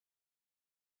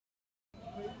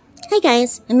Hi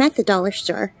guys, I'm at the dollar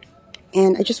store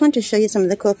and I just want to show you some of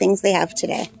the cool things they have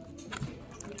today.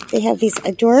 They have these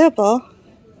adorable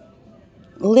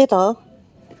little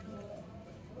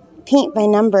paint by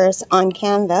numbers on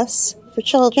canvas for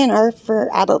children or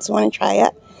for adults who want to try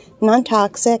it.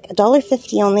 Non-toxic,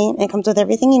 $1.50 only, and it comes with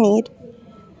everything you need.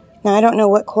 Now I don't know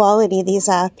what quality these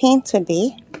paints would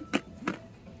be,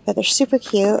 but they're super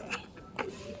cute.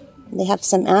 They have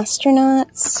some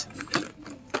astronauts.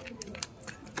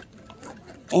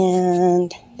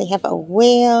 And they have a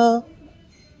whale.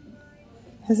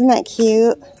 Isn't that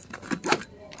cute?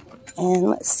 And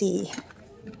let's see.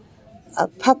 A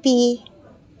puppy.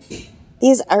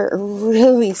 These are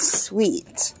really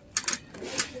sweet.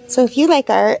 So if you like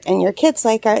art and your kids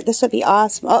like art, this would be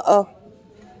awesome. Uh-oh.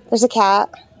 There's a cat.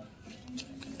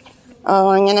 Oh,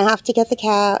 I'm going to have to get the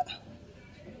cat.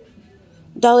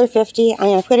 $1.50. I'm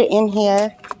going to put it in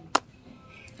here.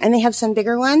 And they have some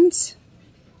bigger ones.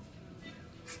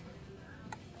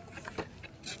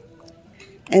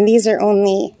 And these are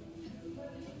only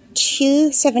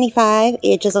 $2.75,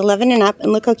 ages 11 and up,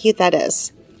 and look how cute that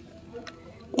is.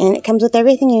 And it comes with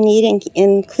everything you need,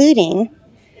 including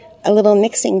a little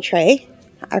mixing tray,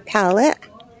 our palette,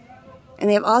 and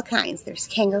they have all kinds. There's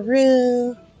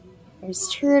kangaroo, there's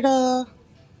turtle,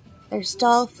 there's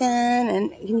dolphin,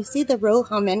 and can you see the row,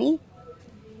 how many?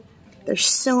 There's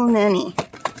so many.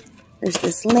 There's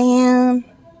this lamb,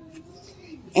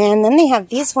 and then they have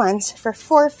these ones for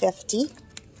 $4.50.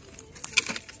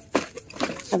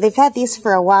 Now, they've had these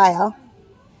for a while.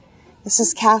 This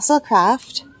is Castle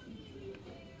Craft,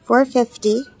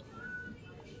 $4.50.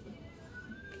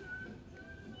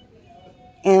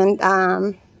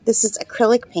 And this is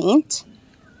acrylic paint.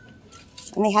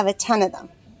 And they have a ton of them.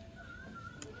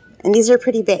 And these are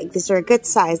pretty big. These are a good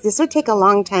size. This would take a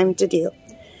long time to do.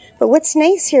 But what's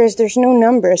nice here is there's no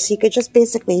numbers. So you could just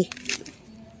basically,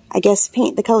 I guess,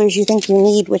 paint the colors you think you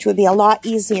need, which would be a lot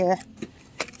easier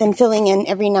than filling in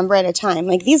every number at a time.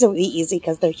 Like these will be easy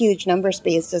because they're huge number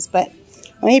spaces, but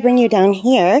let me bring you down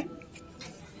here.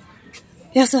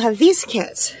 They also have these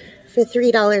kits for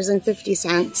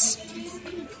 $3.50.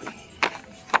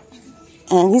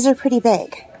 And these are pretty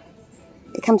big.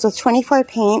 It comes with 24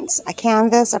 paints, a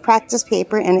canvas, a practice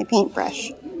paper, and a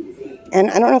paintbrush.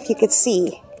 And I don't know if you could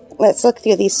see. Let's look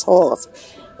through these holes.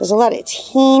 There's a lot of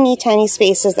teeny tiny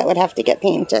spaces that would have to get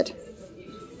painted.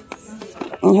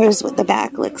 And here's what the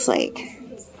back looks like.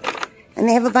 And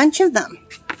they have a bunch of them.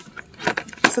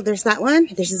 So there's that one.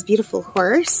 There's this beautiful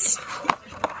horse.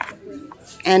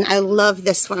 And I love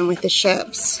this one with the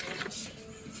ships.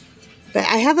 But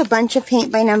I have a bunch of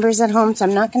paint by numbers at home, so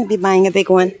I'm not going to be buying a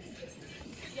big one.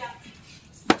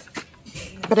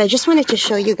 But I just wanted to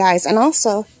show you guys. And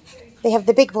also, they have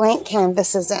the big blank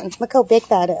canvases in. Look how big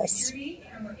that is.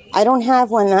 I don't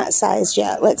have one that size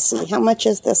yet. Let's see. How much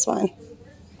is this one?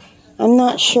 I'm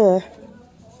not sure.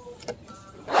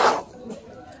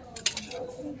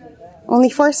 Only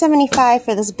 $4.75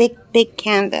 for this big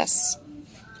canvas.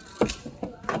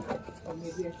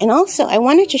 And also, I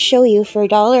wanted to show you for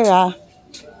 $1.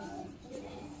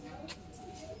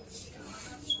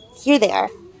 Here they are.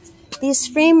 These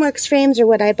Frameworks frames are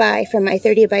what I buy for my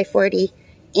 30 by 40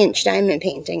 inch diamond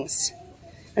paintings.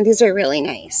 And these are really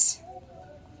nice.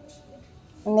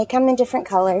 And they come in different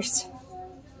colors.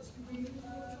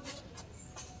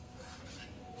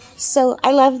 So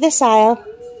I love this aisle.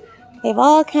 They have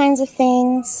all kinds of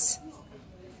things.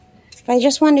 But I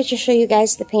just wanted to show you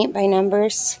guys the paint by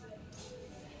numbers.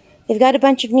 They've got a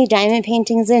bunch of new diamond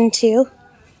paintings in too.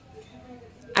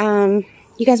 You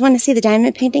guys want to see the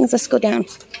diamond paintings? Let's go down.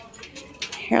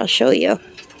 Here, I'll show you.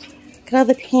 Look at all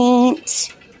the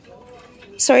paint.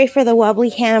 Sorry for the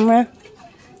wobbly camera.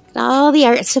 Look at all the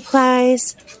art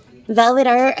supplies. Velvet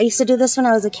art. I used to do this when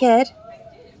I was a kid.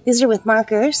 These are with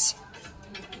markers.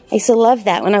 I used to love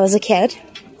that when I was a kid.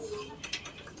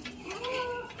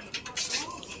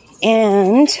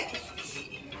 And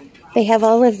they have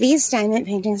all of these diamond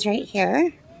paintings right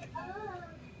here.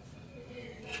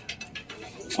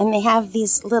 And they have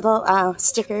these little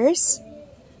stickers.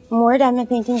 More diamond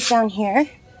paintings down here.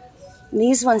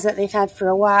 These ones that they've had for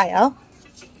a while.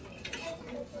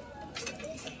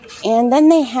 And then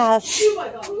they have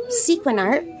sequin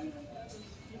art.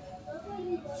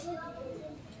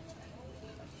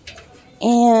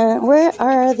 And where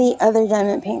are the other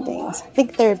diamond paintings? I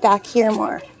think they're back here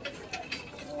more.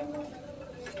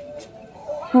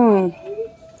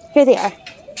 Here they are.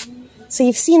 So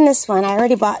you've seen this one. I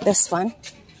already bought this one.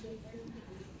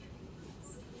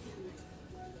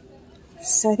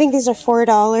 So I think these are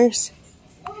 $4.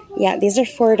 Yeah, these are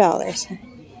 $4.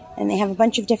 And they have a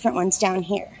bunch of different ones down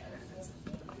here.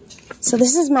 So So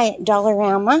this is my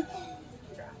Dollarama.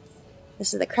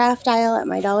 This is the craft aisle at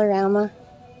my Dollarama.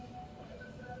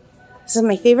 This is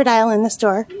my favorite aisle in the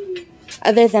store,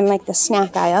 other than like the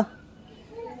snack aisle.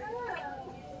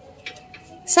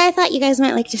 So I thought you guys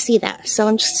might like to see that. So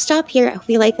I'm just stop here. I hope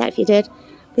you like that. If you did,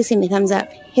 please give me a thumbs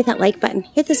up. Hit that like button.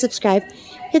 Hit the subscribe.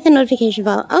 Hit the notification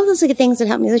bell. All those are good things that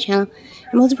help me with the channel.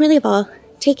 And most importantly of all,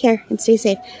 take care and stay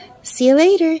safe. See you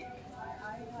later.